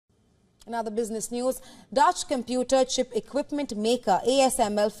In other business news, Dutch computer chip equipment maker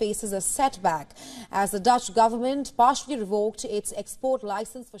ASML faces a setback as the Dutch government partially revoked its export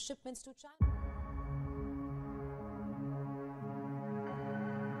license for shipments to China.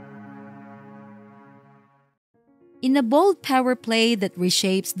 In a bold power play that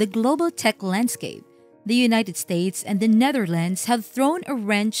reshapes the global tech landscape, the United States and the Netherlands have thrown a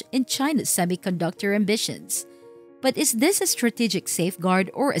wrench in China's semiconductor ambitions. But is this a strategic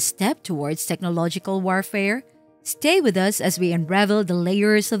safeguard or a step towards technological warfare? Stay with us as we unravel the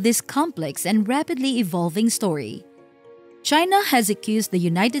layers of this complex and rapidly evolving story. China has accused the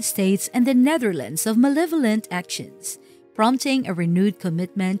United States and the Netherlands of malevolent actions, prompting a renewed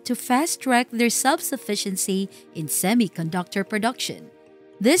commitment to fast-track their self-sufficiency in semiconductor production.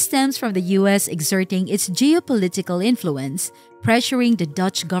 This stems from the US exerting its geopolitical influence, pressuring the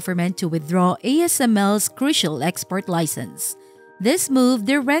Dutch government to withdraw ASML's crucial export license. This move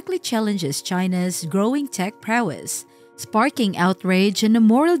directly challenges China's growing tech prowess, sparking outrage and a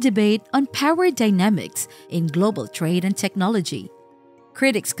moral debate on power dynamics in global trade and technology.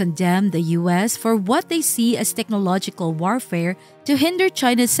 Critics condemn the US for what they see as technological warfare to hinder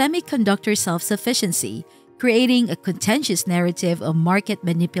China's semiconductor self-sufficiency, creating a contentious narrative of market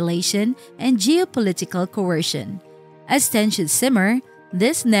manipulation and geopolitical coercion. As tensions simmer,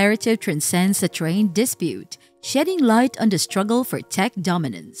 this narrative transcends a trade dispute, shedding light on the struggle for tech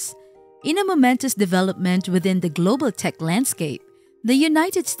dominance. In a momentous development within the global tech landscape, the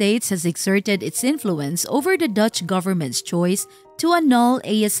United States has exerted its influence over the Dutch government's choice to annul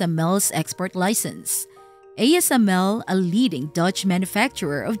ASML's export license. ASML, a leading Dutch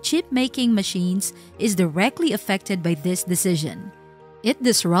manufacturer of chip-making machines, is directly affected by this decision. It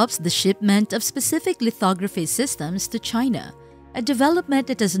disrupts the shipment of specific lithography systems to China, a development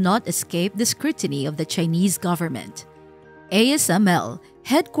that does not escape the scrutiny of the Chinese government. ASML,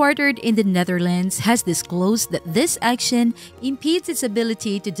 headquartered in the Netherlands, has disclosed that this action impedes its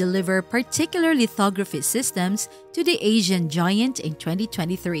ability to deliver particular lithography systems to the Asian giant in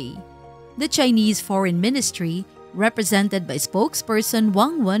 2023. The Chinese Foreign Ministry, represented by spokesperson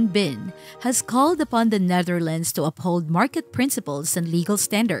Wang Wenbin, has called upon the Netherlands to uphold market principles and legal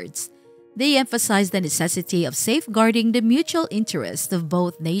standards. They emphasize the necessity of safeguarding the mutual interests of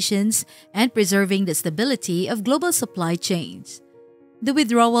both nations and preserving the stability of global supply chains. The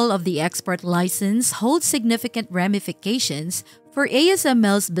withdrawal of the export license holds significant ramifications for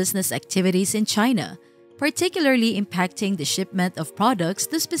ASML's business activities in China, particularly impacting the shipment of products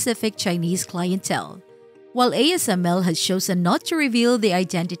to specific Chinese clientele. While ASML has chosen not to reveal the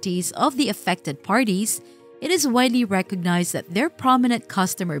identities of the affected parties, it is widely recognized that their prominent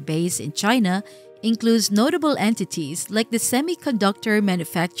customer base in China includes notable entities like the Semiconductor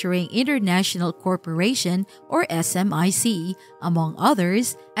Manufacturing International Corporation or SMIC, among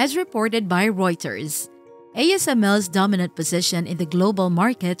others, as reported by Reuters. ASML's dominant position in the global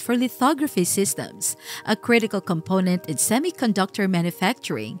market for lithography systems, a critical component in semiconductor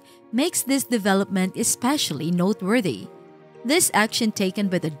manufacturing, makes this development especially noteworthy. This action taken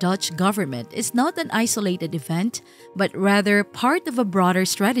by the Dutch government is not an isolated event, but rather part of a broader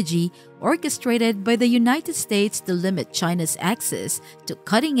strategy orchestrated by the United States to limit China's access to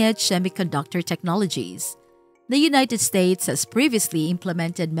cutting-edge semiconductor technologies. The United States has previously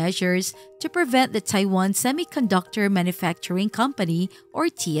implemented measures to prevent the Taiwan Semiconductor Manufacturing Company, or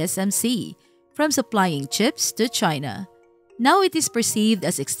TSMC, from supplying chips to China. Now it is perceived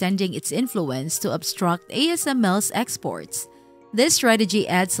as extending its influence to obstruct ASML's exports. This strategy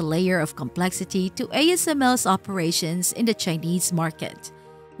adds a layer of complexity to ASML's operations in the Chinese market,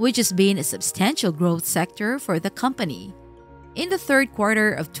 which has been a substantial growth sector for the company. In the third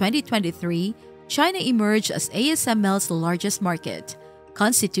quarter of 2023, China emerged as ASML's largest market,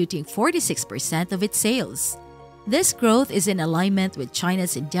 constituting 46% of its sales. This growth is in alignment with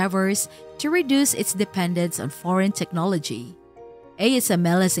China's endeavors to reduce its dependence on foreign technology.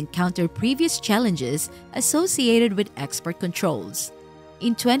 ASML has encountered previous challenges associated with export controls.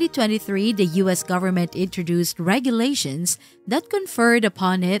 In 2023, the US government introduced regulations that conferred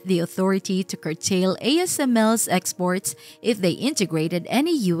upon it the authority to curtail ASML's exports if they integrated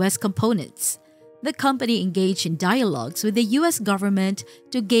any US components. The company engaged in dialogues with the US government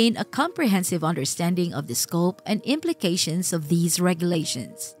to gain a comprehensive understanding of the scope and implications of these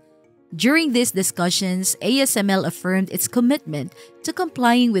regulations. During these discussions, ASML affirmed its commitment to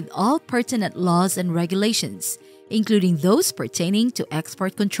complying with all pertinent laws and regulations, including those pertaining to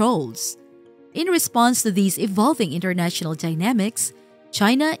export controls. In response to these evolving international dynamics,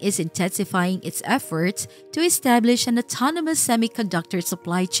 China is intensifying its efforts to establish an autonomous semiconductor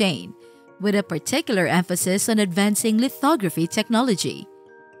supply chain, with a particular emphasis on advancing lithography technology.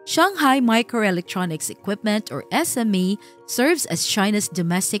 Shanghai Microelectronics Equipment, or SME, serves as China's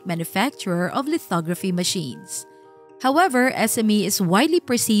domestic manufacturer of lithography machines. However, SME is widely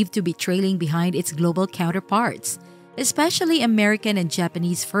perceived to be trailing behind its global counterparts, especially American and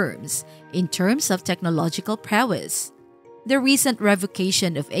Japanese firms, in terms of technological prowess. The recent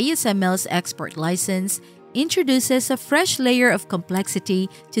revocation of ASML's export license introduces a fresh layer of complexity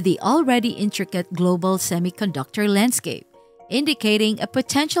to the already intricate global semiconductor landscape, indicating a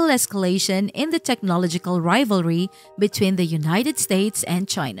potential escalation in the technological rivalry between the United States and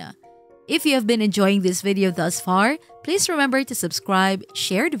China. If you have been enjoying this video thus far, please remember to subscribe,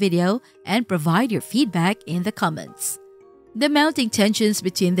 share the video, and provide your feedback in the comments. The mounting tensions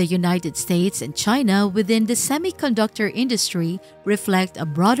between the United States and China within the semiconductor industry reflect a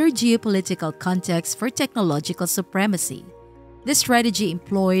broader geopolitical context for technological supremacy. The strategy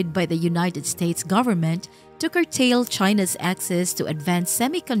employed by the United States government to curtail China's access to advanced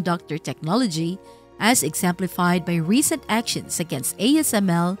semiconductor technology, as exemplified by recent actions against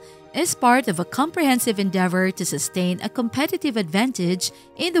ASML, is part of a comprehensive endeavor to sustain a competitive advantage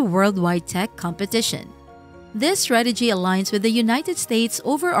in the worldwide tech competition. This strategy aligns with the United States'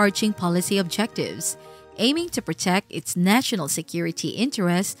 overarching policy objectives, aiming to protect its national security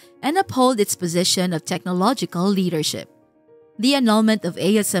interests and uphold its position of technological leadership. The annulment of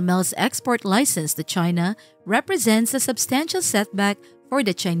ASML's export license to China represents a substantial setback for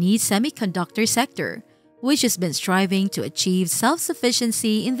the Chinese semiconductor sector, which has been striving to achieve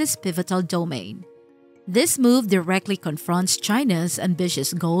self-sufficiency in this pivotal domain. This move directly confronts China's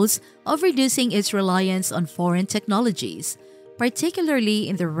ambitious goals of reducing its reliance on foreign technologies, particularly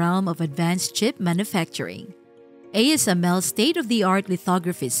in the realm of advanced chip manufacturing. ASML's state-of-the-art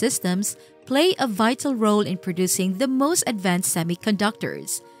lithography systems play a vital role in producing the most advanced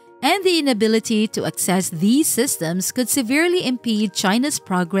semiconductors, and the inability to access these systems could severely impede China's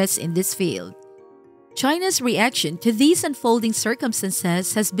progress in this field. China's reaction to these unfolding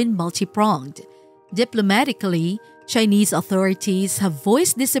circumstances has been multi-pronged. Diplomatically, Chinese authorities have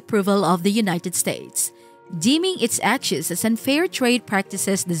voiced disapproval of the United States, deeming its actions as unfair trade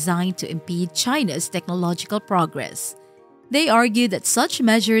practices designed to impede China's technological progress. They argue that such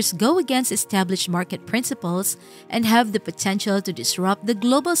measures go against established market principles and have the potential to disrupt the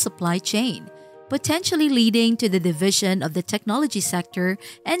global supply chain, potentially leading to the division of the technology sector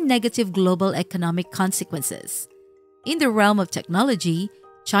and negative global economic consequences. In the realm of technology,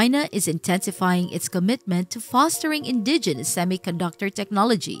 China is intensifying its commitment to fostering indigenous semiconductor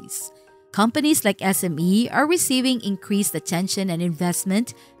technologies. Companies like SME are receiving increased attention and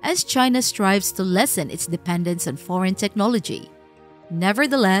investment as China strives to lessen its dependence on foreign technology.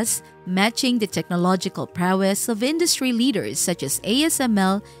 Nevertheless, matching the technological prowess of industry leaders such as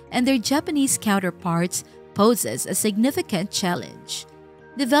ASML and their Japanese counterparts poses a significant challenge.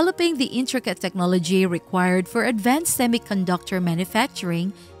 Developing the intricate technology required for advanced semiconductor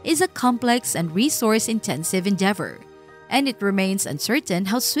manufacturing is a complex and resource-intensive endeavor, and it remains uncertain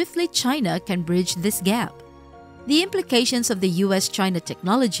how swiftly China can bridge this gap. The implications of the US-China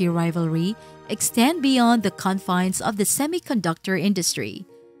technology rivalry extend beyond the confines of the semiconductor industry.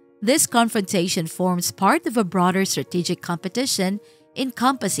 This confrontation forms part of a broader strategic competition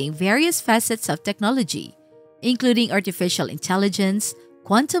encompassing various facets of technology, including artificial intelligence,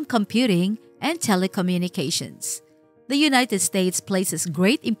 quantum computing, and telecommunications. The United States places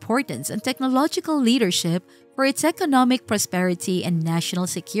great importance on technological leadership for its economic prosperity and national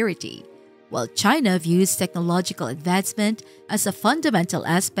security, while China views technological advancement as a fundamental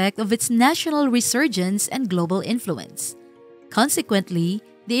aspect of its national resurgence and global influence. Consequently,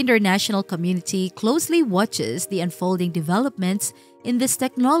 the international community closely watches the unfolding developments in this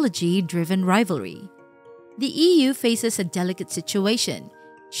technology-driven rivalry. The EU faces a delicate situation,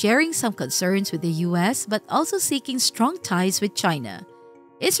 sharing some concerns with the US but also seeking strong ties with China.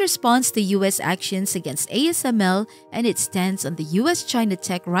 Its response to US actions against ASML and its stance on the US-China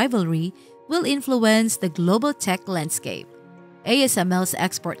tech rivalry will influence the global tech landscape. ASML's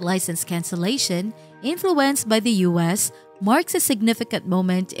export license cancellation, influenced by the US, marks a significant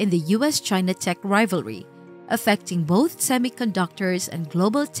moment in the US-China tech rivalry, affecting both semiconductors and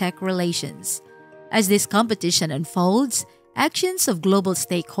global tech relations. As this competition unfolds, actions of global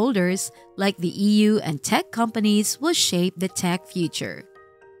stakeholders like the EU and tech companies will shape the tech future.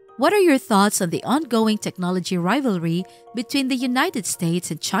 What are your thoughts on the ongoing technology rivalry between the United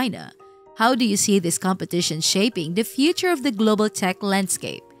States and China? How do you see this competition shaping the future of the global tech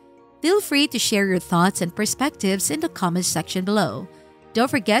landscape? Feel free to share your thoughts and perspectives in the comments section below. Don't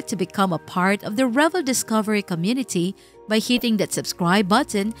forget to become a part of the Revel Discovery community by hitting that subscribe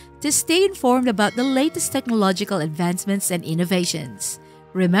button to stay informed about the latest technological advancements and innovations.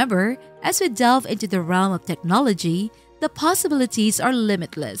 Remember, as we delve into the realm of technology, the possibilities are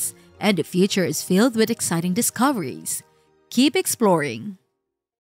limitless, and the future is filled with exciting discoveries. Keep exploring.